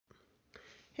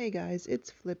Hey guys,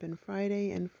 it's Flippin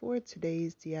Friday, and for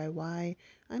today's DIY,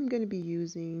 I'm going to be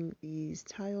using these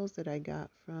tiles that I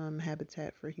got from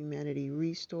Habitat for Humanity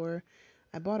Restore.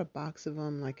 I bought a box of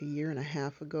them like a year and a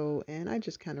half ago, and I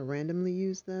just kind of randomly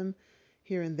use them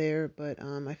here and there, but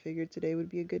I figured today would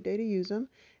be a good day to use them.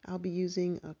 I'll be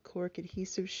using a cork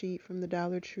adhesive sheet from the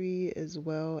Dollar Tree, as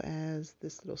well as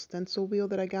this little stencil wheel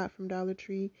that I got from Dollar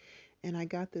Tree, and I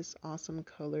got this awesome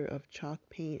color of chalk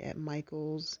paint at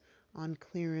Michael's on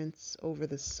clearance over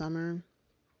the summer.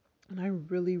 And I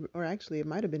really, or actually, it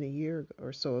might have been a year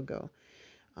or so ago.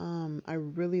 I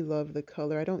really love the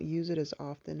color. I don't use it as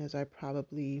often as I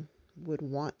probably would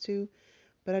want to,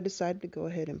 but I decided to go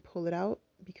ahead and pull it out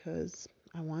because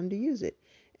I wanted to use it.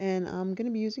 And I'm going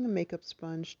to be using a makeup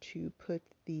sponge to put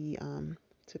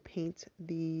to paint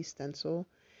the stencil.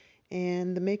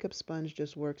 And the makeup sponge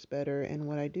just works better. And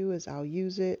what I do is I'll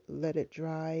use it, let it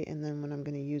dry, and then when I'm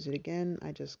going to use it again,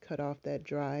 I just cut off that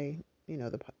dry,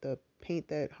 the paint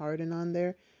that hardened on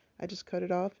there. I just cut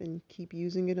it off and keep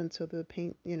using it until the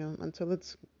paint, until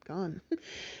it's gone.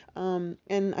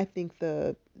 And I think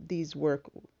these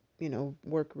work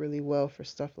really well for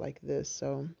stuff like this.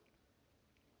 So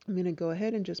I'm going to go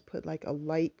ahead and just put like a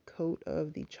light coat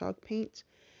of the chalk paint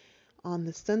on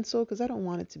the stencil because I don't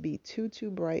want it to be too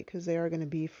bright because they are going to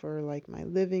be for like my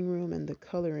living room, and the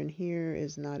color in here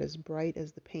is not as bright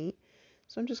as the paint.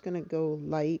 So I'm just going to go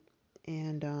light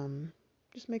and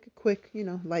just make a quick,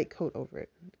 light coat over it.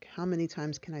 How many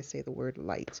times can I say the word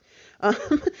light? Um,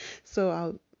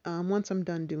 so once I'm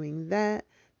done doing that,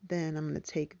 then I'm going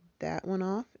to take that one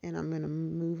off and I'm going to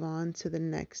move on to the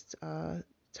next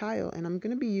tile, and I'm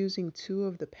going to be using two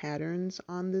of the patterns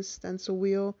on this stencil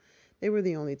wheel. They were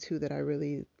the only two that I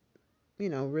really,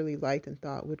 really liked and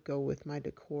thought would go with my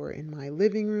decor in my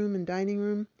living room and dining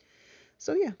room.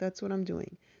 So yeah, that's what I'm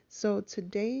doing. So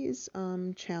today's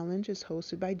challenge is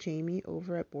hosted by Jamie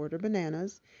over at Border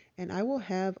Bananas, and I will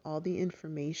have all the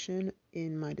information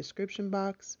in my description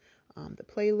box, the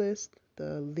playlist,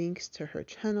 the links to her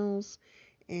channels,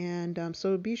 and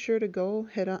so be sure to go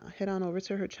head on over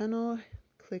to her channel,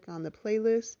 click on the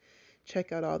playlist,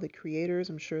 check out all the creators.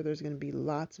 I'm sure there's going to be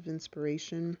lots of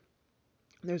inspiration.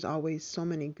 There's always so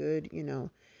many good,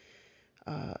 videos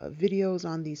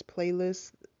on these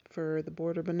playlists for the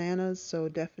Border Bananas, so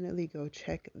definitely go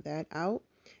check that out.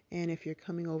 And if you're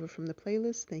coming over from the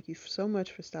playlist, thank you so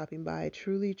much for stopping by. I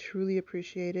truly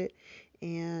appreciate it.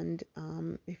 And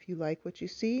if you like what you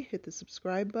see, hit the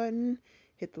subscribe button,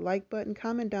 hit the like button,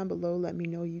 comment down below, let me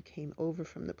know you came over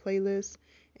from the playlist.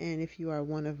 And if you are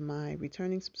one of my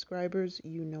returning subscribers,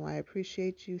 you know I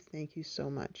appreciate you. Thank you so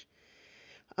much.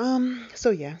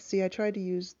 So yeah, see, I tried to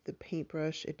use the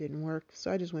paintbrush, it didn't work,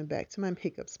 so I just went back to my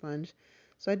makeup sponge.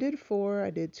 So I did four,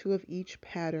 I did two of each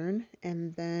pattern,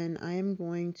 and then I am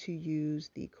going to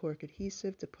use the cork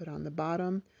adhesive to put on the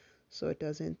bottom so it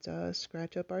doesn't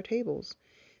scratch up our tables.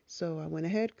 So I went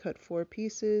ahead, cut four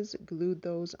pieces, glued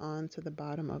those onto the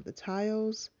bottom of the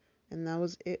tiles, and that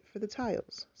was it for the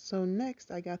tiles. So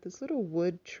next I got this little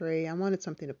wood tray. I wanted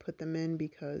something to put them in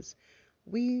because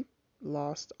we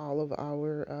lost all of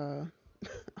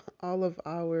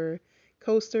our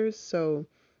coasters, so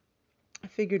I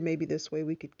figured maybe this way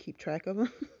we could keep track of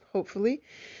them, hopefully.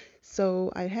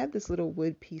 So I had this little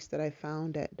wood piece that I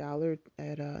found at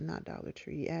not Dollar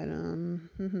Tree, at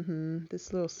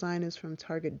this little sign is from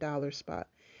Target Dollar Spot.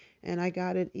 And I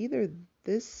got it either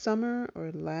this summer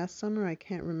or last summer, I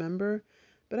can't remember.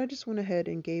 But I just went ahead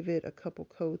and gave it a couple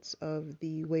coats of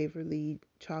the Waverly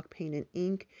chalk paint and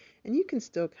ink. And you can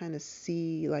still kind of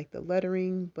see like the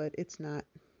lettering, but it's not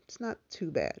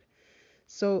too bad.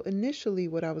 So initially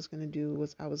what I was going to do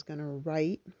was I was going to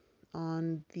write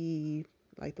on the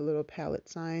like the little palette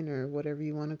sign or whatever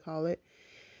you want to call it.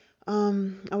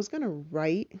 I was going to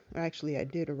write, or actually I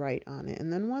did write on it.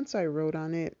 And then once I wrote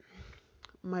on it,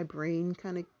 my brain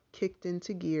kind of kicked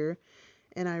into gear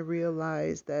and I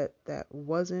realized that that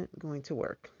wasn't going to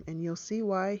work. And you'll see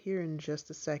why here in just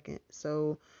a second.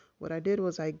 So what I did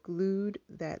was I glued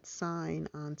that sign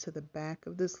onto the back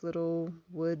of this little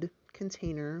wood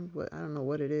container. I don't know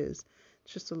what it is.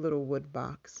 It's just a little wood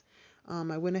box.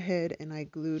 I went ahead and I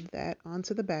glued that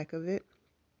onto the back of it.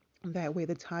 That way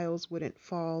the tiles wouldn't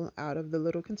fall out of the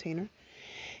little container.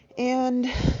 And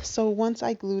so once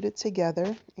I glued it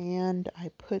together and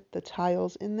I put the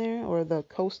tiles in there, or the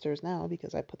coasters now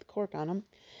because I put the cork on them,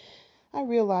 I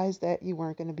realized that you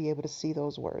weren't going to be able to see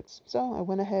those words. So I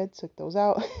went ahead, took those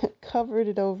out, covered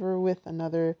it over with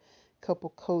another couple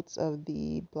coats of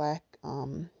the black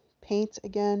paint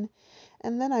again.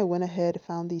 And then I went ahead,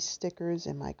 found these stickers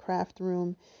in my craft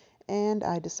room, and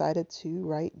I decided to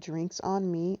write drinks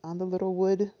on me on the little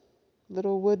wood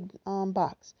little wood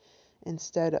box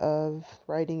instead of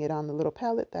writing it on the little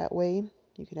palette. That way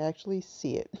you can actually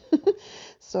see it.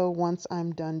 So once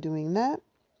I'm done doing that,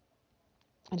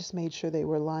 I just made sure they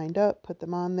were lined up, put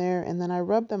them on there, and then I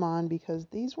rubbed them on because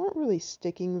these weren't really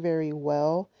sticking very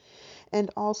well. And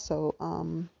also,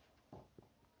 I'm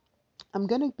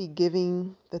going to be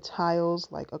giving the tiles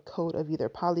like a coat of either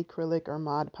polyacrylic or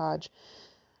Mod Podge.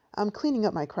 I'm cleaning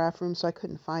up my craft room, so I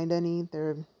couldn't find any.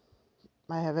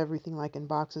 I have everything like in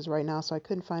boxes right now, so I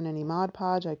couldn't find any Mod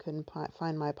Podge. I couldn't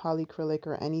find my polyacrylic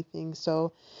or anything.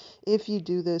 So if you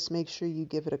do this, make sure you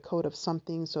give it a coat of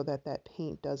something so that that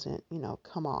paint doesn't,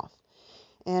 come off.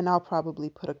 And I'll probably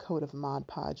put a coat of Mod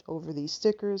Podge over these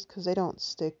stickers because they don't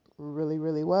stick really,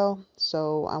 really well.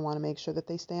 So I want to make sure that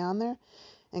they stay on there.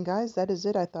 And guys, that is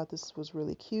it. I thought this was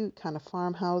really cute, kind of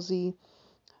farmhousey.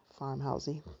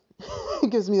 Farmhousey. It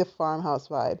gives me the farmhouse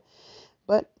vibe.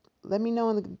 But let me know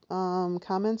in the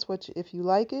comments if you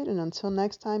like it. And until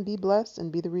next time, be blessed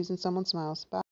and be the reason someone smiles. Bye.